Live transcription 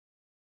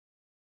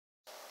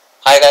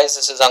Hi guys,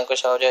 this is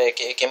Ankush Ahuja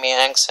aka Gimme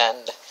Yanks,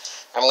 and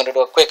I'm going to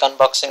do a quick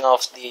unboxing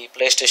of the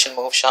PlayStation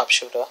Move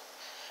Sharpshooter.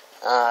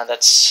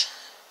 That's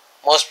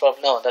most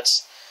probably, no,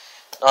 that's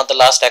not the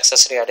last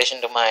accessory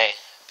addition to my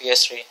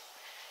PS3.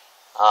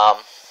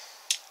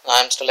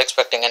 I'm still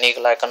expecting an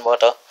eagle eye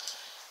converter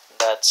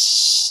that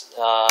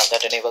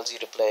enables you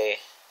to play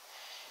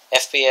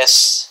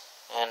FPS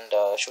and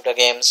shooter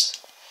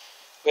games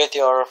with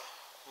your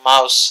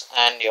mouse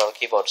and your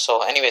keyboard.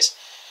 So anyways,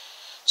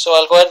 so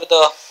I'll go ahead with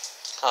the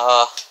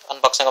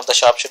unboxing of the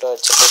Sharpshooter.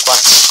 It's a quick one.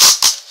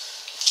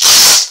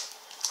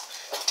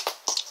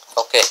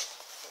 Okay,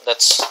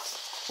 that's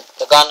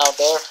the gun out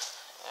there,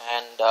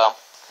 and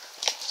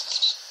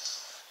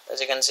as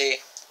you can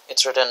see,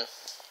 it's written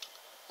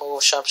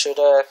Move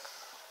Sharpshooter.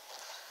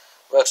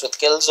 Works with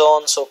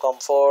Killzone,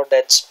 SOCOM 4,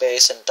 Dead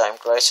Space, and Time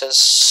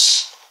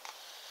Crisis.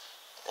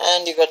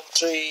 And you got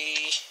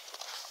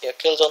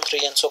Killzone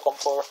 3 and SOCOM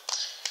 4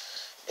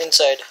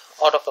 inside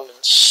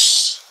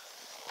autocollants.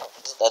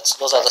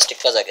 Those are the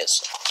stickers, I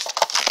guess.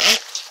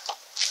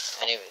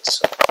 Anyways,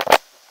 so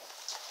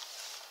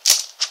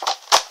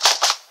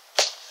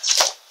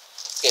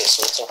okay,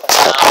 so it's open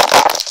now.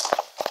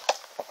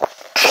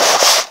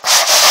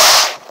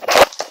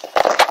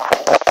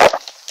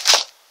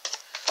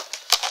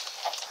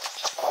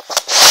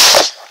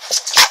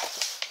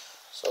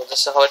 So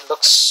this is how it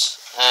looks,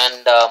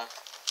 and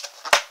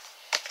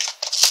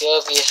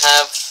here we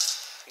have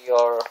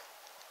your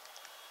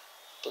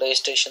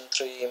PlayStation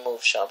 3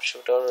 Move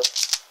Sharpshooter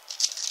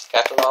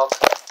catalog,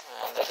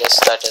 and I guess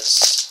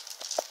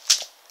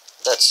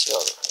that's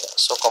your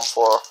SOCOM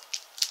 4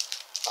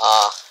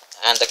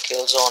 and the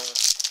Killzone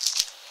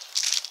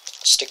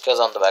stickers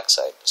on the back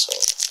side. So yeah,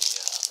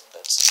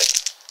 that's the thing.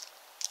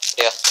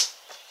 Yeah.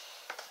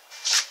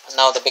 And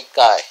now the big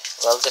guy.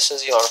 Well, this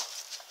is your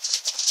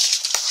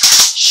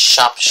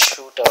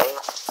Sharpshooter.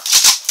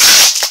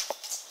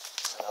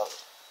 I'll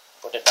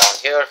put it down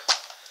here.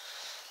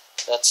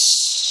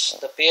 That's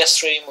the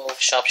PS3 Move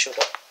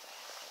Sharpshooter,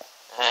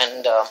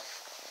 and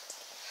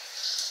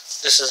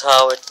this is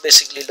how it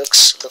basically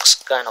looks. Looks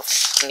kind of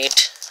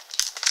neat,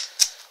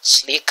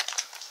 sleek,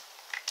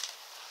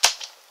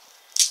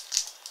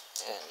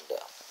 and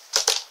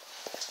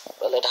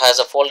well, it has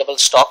a foldable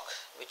stock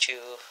which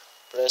you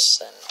press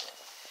and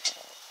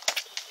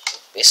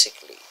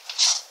basically.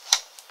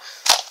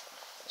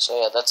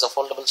 So yeah, that's a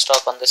foldable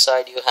stock. On this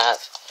side you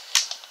have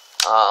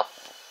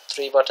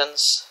 3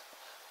 buttons.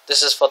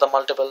 This is for the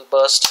multiple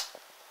burst,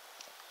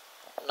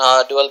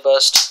 dual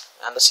burst,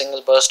 and the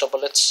single burst of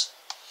bullets.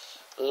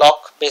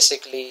 Lock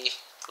basically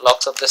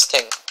locks up this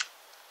thing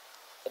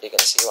that you can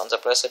see. Once I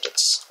press it,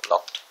 it's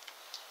locked.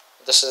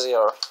 This is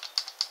your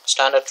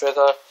standard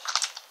trigger.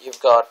 You've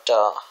got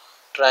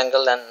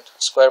triangle and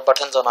square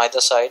buttons on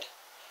either side.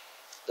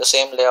 The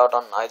same layout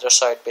on either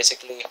side,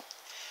 basically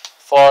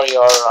for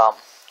your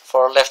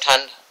for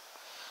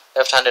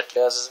left-handed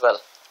players as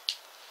well.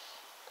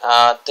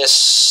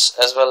 This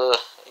as well,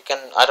 you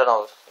can, I don't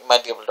know, you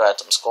might be able to add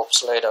some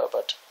scopes later,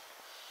 but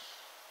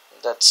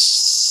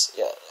that's,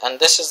 yeah. And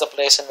this is the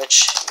place in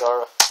which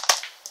your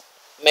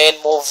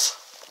main move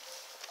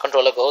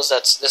controller goes.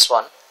 That's this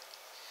one.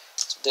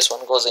 So this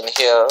one goes in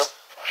here,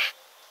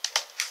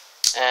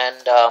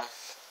 and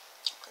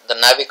the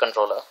Navi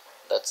controller,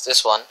 that's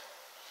this one,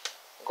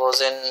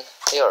 goes in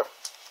here.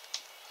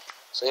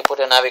 So you put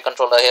your Navi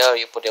controller here,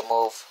 you put your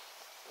move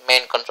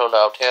main controller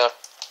out here,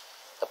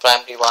 the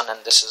primary one,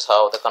 and this is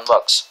how the gun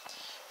works.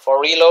 For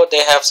reload,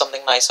 they have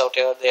something nice out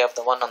here. They have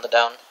the one on the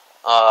down.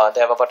 They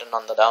have a button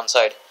on the down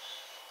side,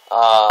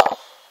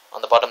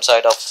 on the bottom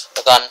side of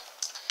the gun.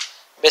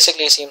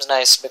 Basically, it seems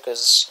nice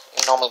because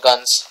in normal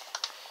guns,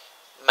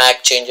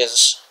 magazine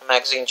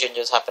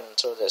changes happen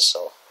through this.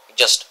 So you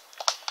just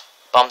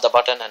pump the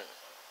button and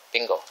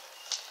bingo.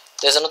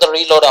 There's another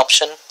reload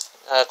option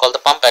called the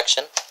pump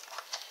action.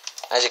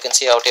 As you can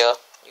see out here,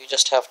 you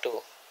just have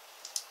to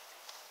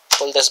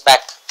pull this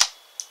back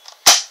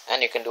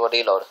and you can do a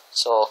reload.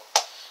 So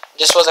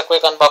this was a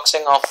quick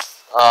unboxing of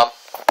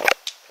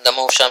the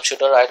Move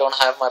Sharpshooter. I don't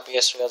have my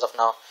PS3 as of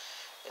now.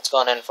 It's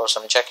gone in for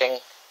some checking,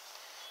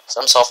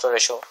 some software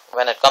issue.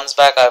 When it comes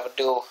back, I would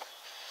do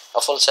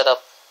a full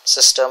setup,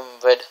 system,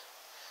 vid,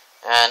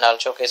 and I'll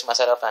showcase my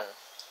setup, and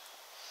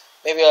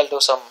maybe I'll do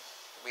some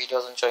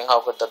videos and showing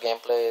how good the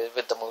gameplay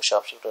with the Move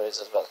Sharpshooter is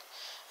as well.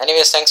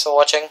 Anyways, thanks for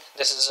watching.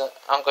 This is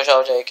Ankush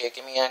Ahuja aka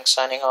Gimme Yanks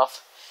signing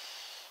off.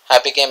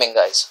 Happy gaming,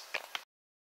 guys.